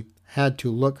 he had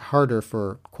to look harder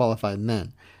for qualified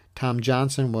men. Tom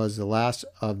Johnson was the last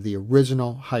of the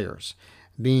original hires,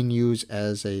 being used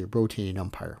as a rotating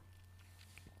umpire.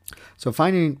 So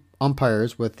finding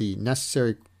umpires with the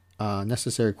necessary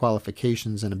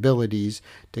qualifications and abilities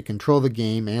to control the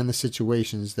game and the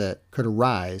situations that could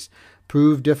arise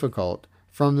proved difficult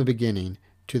from the beginning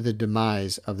to the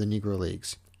demise of the Negro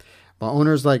Leagues. While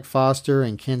owners like Foster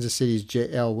and Kansas City's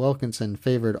J.L. Wilkinson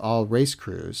favored all race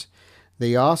crews,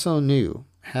 they also knew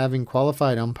having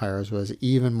qualified umpires was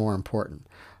even more important.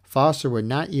 Foster would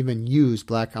not even use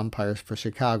black umpires for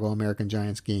Chicago American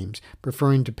Giants games,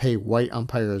 preferring to pay white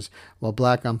umpires while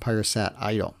black umpires sat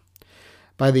idle.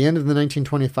 By the end of the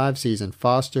 1925 season,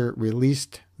 Foster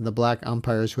released the black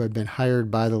umpires who had been hired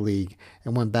by the league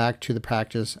and went back to the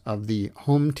practice of the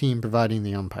home team providing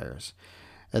the umpires.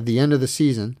 At the end of the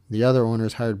season, the other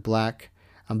owners hired back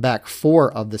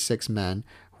 4 of the 6 men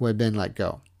who had been let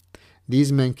go.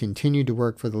 These men continued to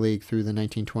work for the league through the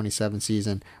 1927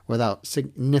 season without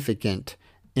significant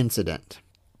incident.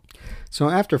 So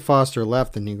after Foster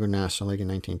left the Negro National League in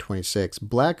 1926,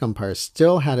 black umpires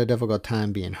still had a difficult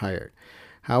time being hired.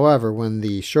 However, when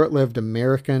the short-lived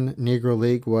American Negro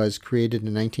League was created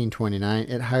in 1929,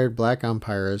 it hired black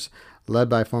umpires led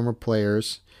by former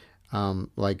players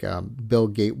like Bill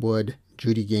Gatewood,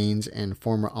 Judy Gaines, and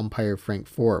former umpire Frank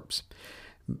Forbes.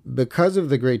 Because of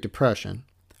the Great Depression,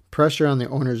 pressure on the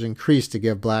owners increased to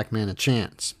give black men a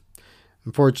chance.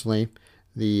 Unfortunately,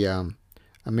 the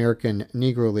American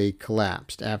Negro League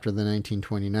collapsed after the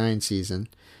 1929 season,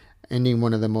 ending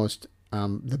one of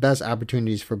the best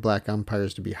opportunities for black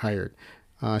umpires to be hired.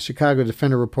 Chicago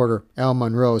Defender reporter Al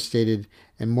Monroe stated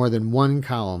in more than one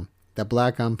column that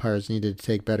black umpires needed to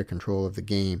take better control of the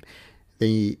game.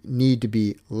 They need to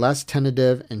be less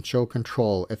tentative and show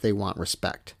control if they want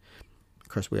respect. Of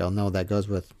course, we all know that goes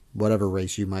with whatever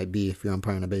race you might be if you're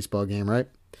umpiring a baseball game, right?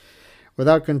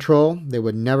 Without control, they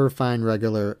would never find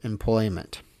regular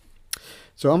employment.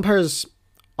 So umpires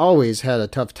always had a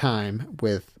tough time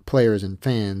with players and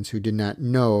fans who did not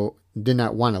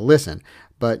want to listen,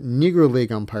 but Negro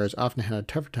League umpires often had a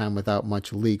tougher time without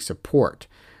much league support.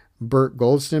 Bert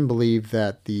Goldston believed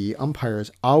that the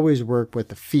umpires always worked with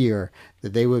the fear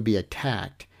that they would be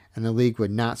attacked and the league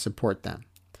would not support them.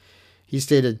 He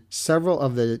stated, "Several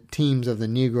of the teams of the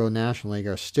Negro National League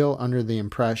are still under the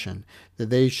impression that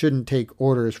they shouldn't take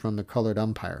orders from the colored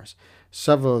umpires.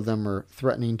 Several of them are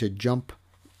threatening to jump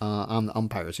on the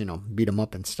umpires, beat them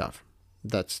up and stuff."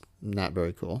 That's not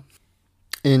very cool.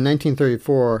 In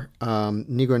 1934,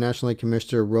 Negro National League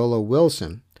Commissioner Rollo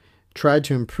Wilson tried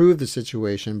to improve the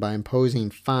situation by imposing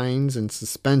fines and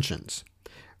suspensions.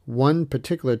 One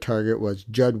particular target was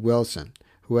Judd Wilson,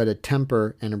 who had a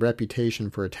temper and a reputation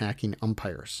for attacking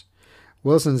umpires.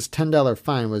 Wilson's $10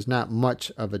 fine was not much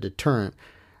of a deterrent.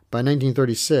 By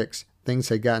 1936, things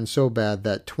had gotten so bad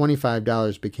that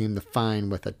 $25 became the fine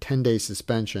with a 10-day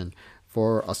suspension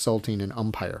for assaulting an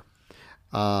umpire.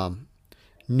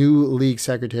 New league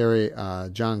secretary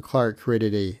John Clark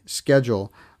created a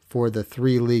schedule for the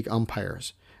 3 league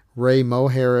umpires, Ray Mo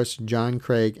Harris, John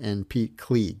Craig, and Pete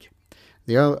Klieg.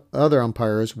 The other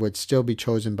umpires would still be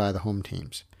chosen by the home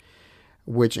teams,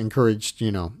 which encouraged,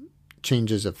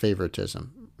 changes of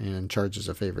favoritism and charges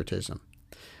of favoritism.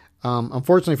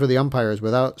 Unfortunately for the umpires,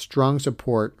 without strong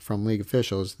support from league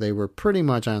officials, they were pretty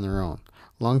much on their own.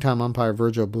 Longtime umpire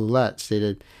Virgil Boulette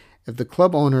stated, if the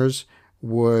club owners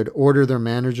would order their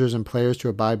managers and players to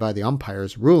abide by the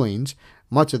umpires' rulings,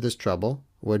 much of this trouble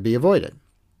would be avoided.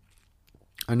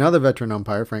 Another veteran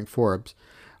umpire, Frank Forbes,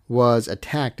 was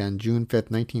attacked on June 5,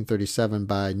 1937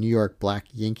 by New York Black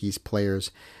Yankees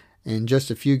players, and just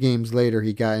a few games later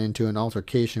he got into an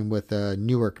altercation with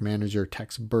Newark manager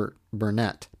Tex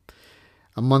Burnett.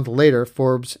 A month later,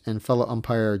 Forbes and fellow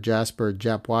umpire Jasper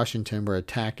Jap Washington were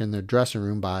attacked in their dressing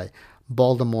room by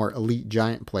Baltimore Elite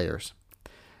Giant players.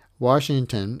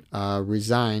 Washington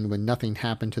resigned when nothing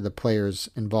happened to the players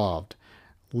involved.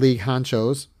 League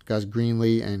honchos, Gus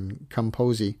Greenlee and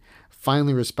Composey,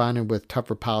 finally responded with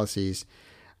tougher policies,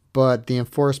 but the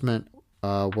enforcement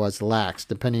was lax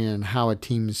depending on how a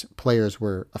team's players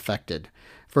were affected.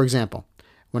 For example,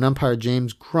 when umpire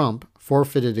James Crump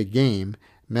forfeited a game,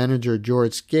 manager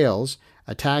George Scales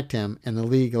attacked him and the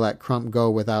league let Crump go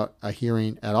without a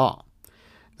hearing at all.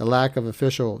 The lack of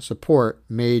official support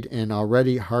made an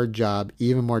already hard job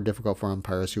even more difficult for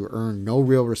umpires who earned no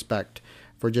real respect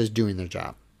for just doing their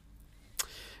job.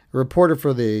 A reporter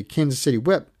for the Kansas City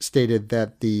Whip stated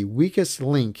that the weakest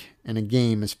link in a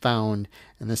game is found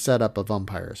in the setup of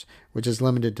umpires, which is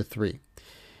limited to 3.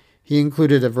 He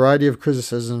included a variety of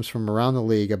criticisms from around the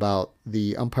league about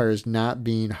the umpires not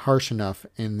being harsh enough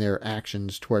in their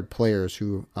actions toward players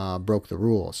who broke the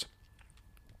rules.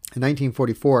 In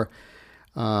 1944,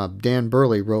 Dan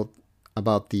Burley wrote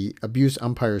about the abuse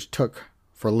umpires took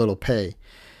for little pay.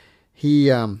 He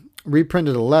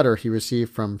reprinted a letter he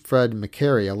received from Fred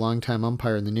McCary, a longtime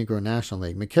umpire in the Negro National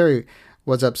League. McCary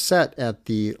was upset at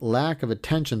the lack of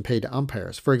attention paid to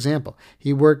umpires. For example,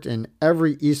 he worked in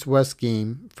every East-West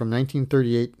game from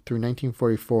 1938 through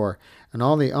 1944, and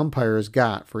all the umpires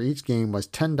got for each game was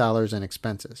 $10 in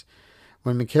expenses.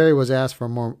 When McCary asked for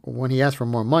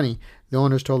more money, the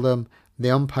owners told him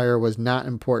the umpire was not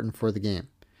important for the game.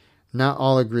 Not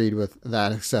all agreed with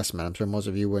that assessment. I'm sure most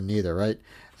of you wouldn't either, right?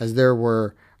 As there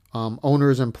were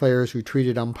owners and players who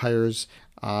treated umpires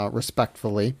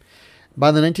respectfully.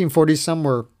 By the 1940s, some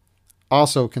were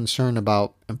also concerned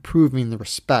about improving the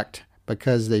respect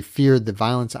because they feared the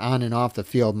violence on and off the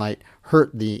field might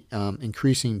hurt the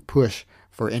increasing push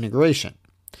for integration.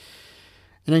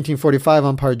 In 1945,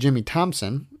 umpire Jimmy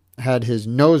Thompson had his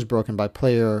nose broken by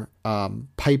player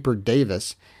Piper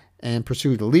Davis and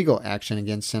pursued legal action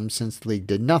against him since the league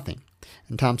did nothing.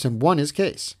 And Thompson won his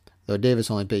case, though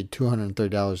Davis only paid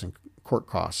 $230 in court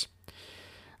costs.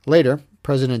 Later,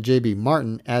 President J.B.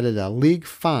 Martin added a league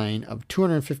fine of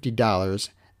 $250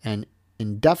 and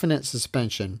indefinite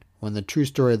suspension when the true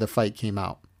story of the fight came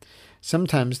out.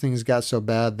 Sometimes things got so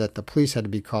bad that the police had to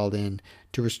be called in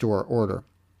to restore order.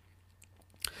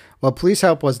 While police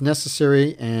help was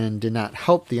necessary and did not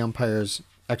help the umpires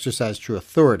exercise true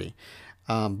authority,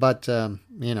 but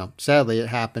sadly it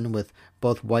happened with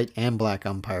both white and black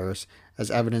umpires, as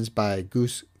evidenced by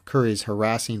Goose Curry's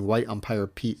harassing white umpire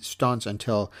Pete Stuntz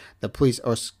until the police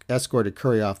escorted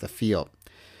Curry off the field.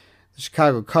 The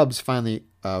Chicago Cubs finally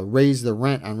raised the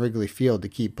rent on Wrigley Field to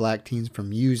keep black teams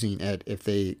from using it if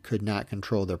they could not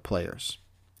control their players.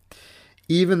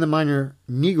 Even the minor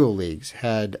Negro leagues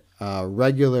had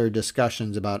regular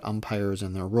discussions about umpires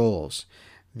and their roles.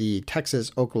 The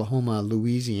Texas, Oklahoma,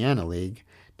 Louisiana League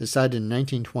decided in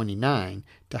 1929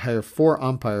 to hire 4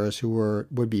 umpires who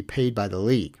would be paid by the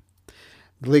league.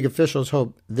 The league officials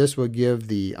hoped this would give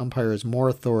the umpires more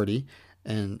authority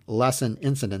and lessen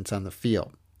incidents on the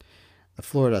field. The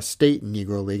Florida State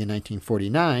Negro League in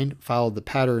 1949 followed the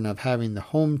pattern of having the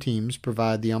home teams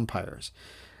provide the umpires.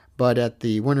 But at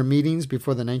the winter meetings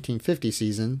before the 1950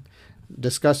 season,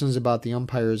 discussions about the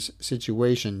umpires'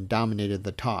 situation dominated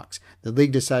the talks. The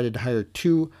league decided to hire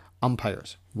 2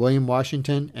 umpires, William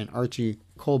Washington and Archie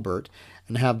Colbert,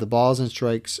 and have the balls and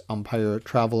strikes umpire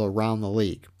travel around the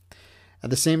league. At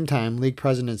the same time, league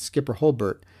president Skipper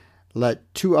Holbert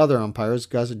let 2 other umpires,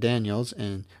 Gus Daniels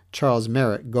and Charles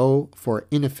Merritt, go for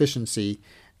inefficiency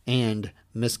and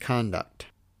misconduct.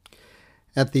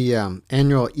 At the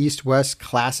annual East-West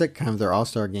Classic, kind of their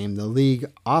all-star game, the league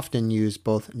often used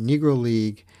both Negro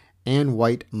League and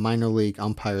white minor league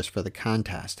umpires for the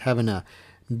contest. Having a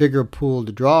bigger pool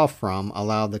to draw from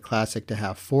allowed the Classic to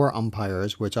have 4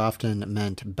 umpires, which often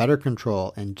meant better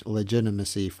control and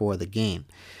legitimacy for the game.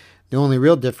 The only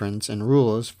real difference in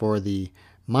rules for the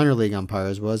minor league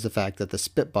umpires was the fact that the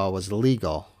spitball was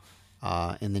legal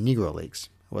in the Negro Leagues.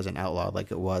 It wasn't outlawed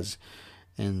like it was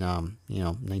in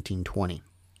 1920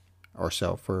 or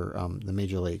so for the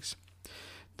major leagues.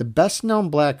 The best-known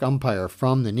black umpire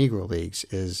from the Negro Leagues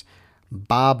is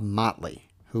Bob Motley,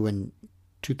 who in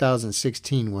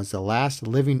 2016 was the last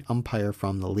living umpire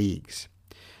from the leagues.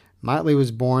 Motley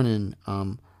was born in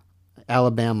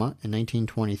Alabama in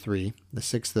 1923, the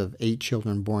sixth of 8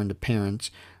 children born to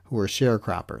parents who were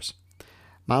sharecroppers.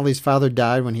 Motley's father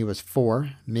died when he was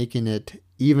 4, making it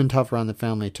even tougher on the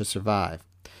family to survive.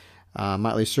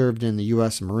 Motley served in the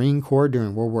U.S. Marine Corps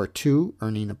during World War II,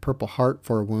 earning a Purple Heart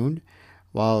for a wound.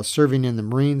 While serving in the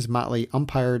Marines, Motley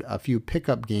umpired a few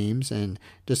pickup games and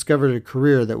discovered a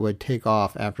career that would take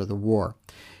off after the war.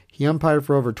 He umpired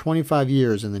for over 25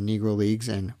 years in the Negro Leagues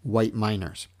and white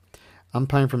minors.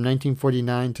 Umpiring from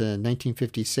 1949 to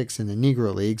 1956 in the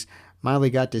Negro Leagues, Motley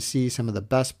got to see some of the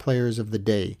best players of the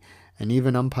day, and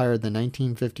even umpired the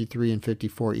 1953 and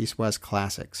 54 East-West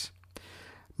Classics.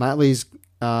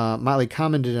 Motley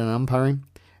commented on umpiring,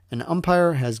 "An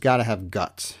umpire has got to have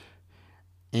guts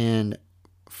and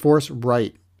force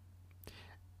right.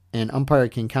 An umpire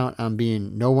can count on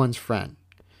being no one's friend,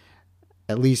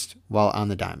 at least while on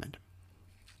the diamond."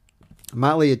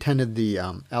 Motley attended the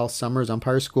Al Summers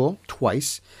Umpire School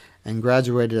twice and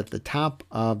graduated at the top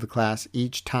of the class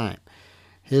each time.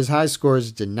 His high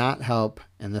scores did not help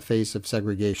in the face of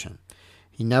segregation.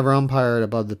 He never umpired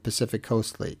above the Pacific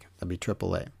Coast League, that'd be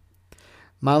AAA.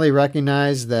 Motley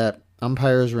recognized that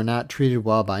umpires were not treated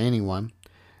well by anyone.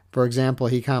 For example,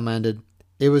 he commented,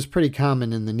 "It was pretty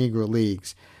common in the Negro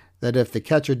Leagues that if the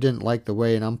catcher didn't like the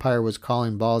way an umpire was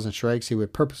calling balls and strikes, he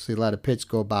would purposely let a pitch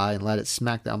go by and let it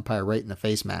smack the umpire right in the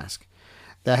face mask.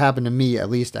 That happened to me at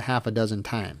least a half a dozen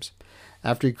times.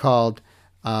 After he called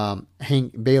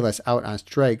Hank Bayless out on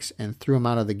strikes and threw him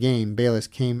out of the game, Bayless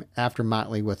came after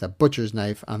Motley with a butcher's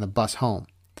knife on the bus home.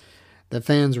 The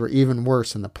fans were even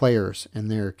worse than the players in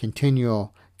their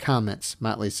continual comments,"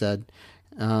 Motley said.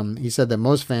 He said that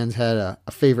most fans had a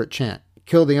favorite chant,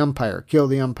 "Kill the umpire, kill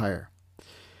the umpire."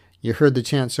 You heard the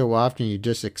chant so often you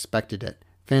just expected it.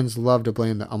 Fans love to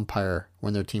blame the umpire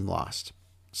when their team lost.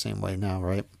 Same way now,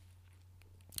 right?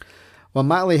 While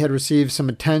Motley had received some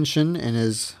attention in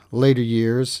his later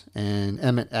years, and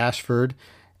Emmett Ashford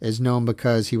is known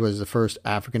because he was the first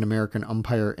African-American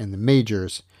umpire in the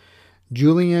majors,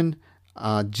 Julian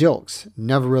Jilks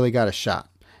never really got a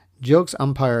shot. Jilks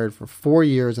umpired for 4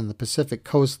 years in the Pacific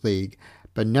Coast League,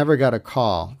 but never got a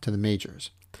call to the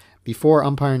majors. Before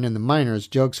umpiring in the minors,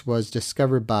 Jilks was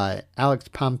discovered by Alex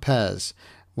Pompez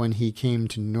when he came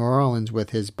to New Orleans with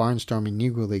his barnstorming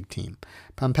Negro League team.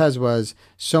 Pompez was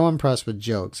so impressed with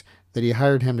Jilks that he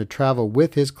hired him to travel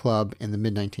with his club in the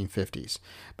mid-1950s.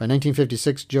 By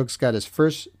 1956, Jilks got his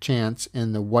first chance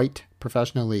in the white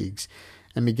professional leagues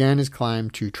and began his climb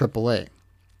to AAA.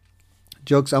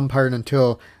 Jilks umpired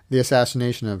until the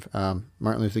assassination of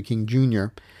Martin Luther King Jr.,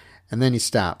 and then he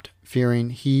stopped,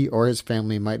 fearing he or his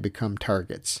family might become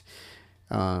targets.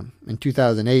 In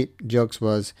 2008, Jilks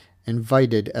was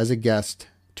invited as a guest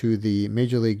to the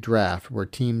Major League Draft, where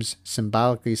teams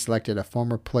symbolically selected a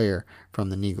former player from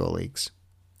the Negro Leagues.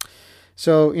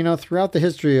 So, throughout the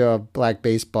history of black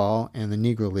baseball and the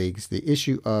Negro Leagues, the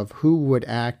issue of who would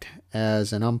act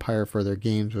as an umpire for their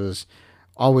games was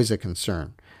always a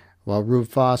concern. While Rube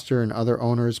Foster and other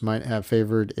owners might have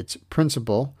favored its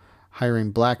principle,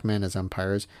 hiring black men as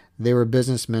umpires, they were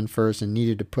businessmen first and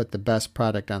needed to put the best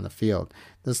product on the field.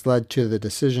 This led to the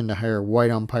decision to hire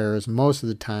white umpires most of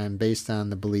the time based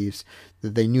on the beliefs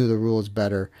that they knew the rules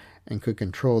better and could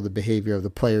control the behavior of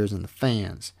the players and the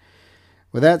fans.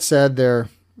 With that said, there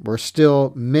were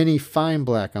still many fine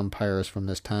black umpires from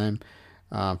this time,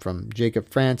 from Jacob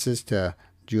Francis to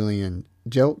Julian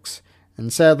Jilks.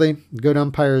 And sadly, good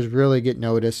umpires rarely get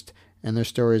noticed and their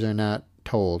stories are not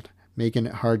told, making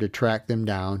it hard to track them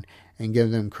down and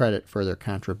give them credit for their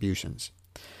contributions.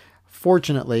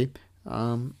 Fortunately,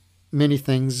 many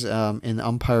things in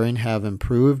umpiring have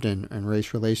improved, and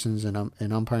race relations in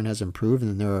umpiring has improved,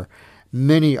 and there are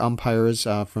many umpires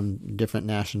from different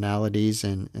nationalities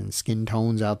and skin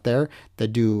tones out there that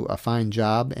do a fine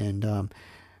job, and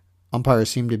umpires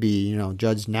seem to be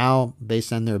judged now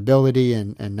based on their ability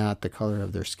and not the color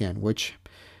of their skin, which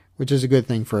is a good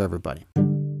thing for everybody.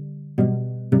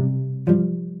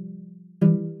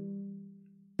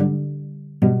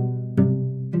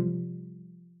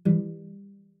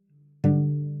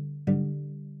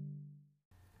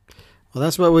 Well,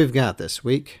 that's what we've got this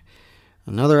week.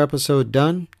 Another episode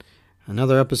done.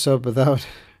 Another episode without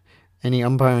any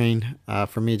umpiring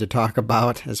for me to talk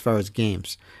about as far as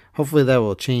games. Hopefully that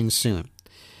will change soon.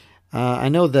 I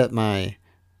know that my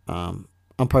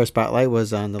umpire spotlight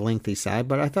was on the lengthy side,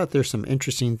 but I thought there's some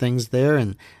interesting things there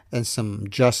and some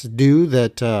just due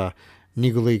that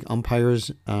Negro League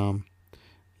umpires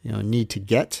need to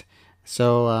get.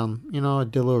 So, I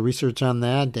did a little research on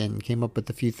that and came up with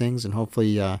a few things, and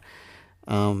hopefully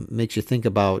makes you think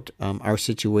about our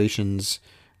situations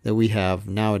that we have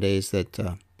nowadays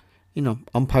that,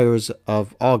 umpires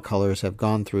of all colors have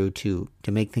gone through to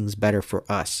make things better for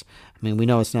us. I mean, we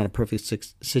know it's not a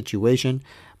perfect situation,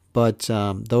 but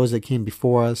those that came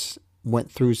before us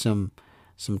went through some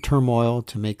turmoil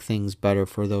to make things better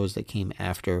for those that came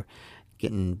after,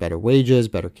 getting better wages,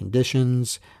 better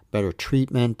conditions, better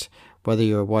treatment, whether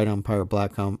you're a white umpire,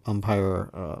 black umpire,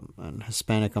 and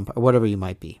Hispanic umpire, whatever you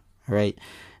might be. All right.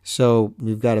 So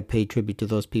we've got to pay tribute to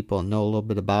those people and know a little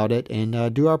bit about it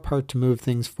and do our part to move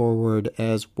things forward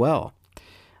as well,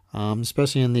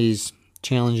 especially in these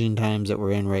challenging times that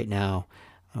we're in right now.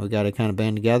 We got to kind of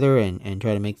band together and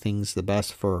try to make things the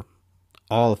best for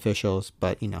all officials.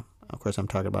 But, of course, I'm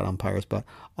talking about umpires, but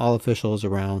all officials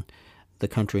around the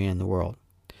country and the world.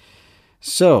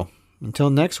 So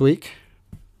until next week,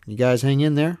 you guys hang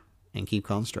in there and keep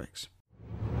calling strikes.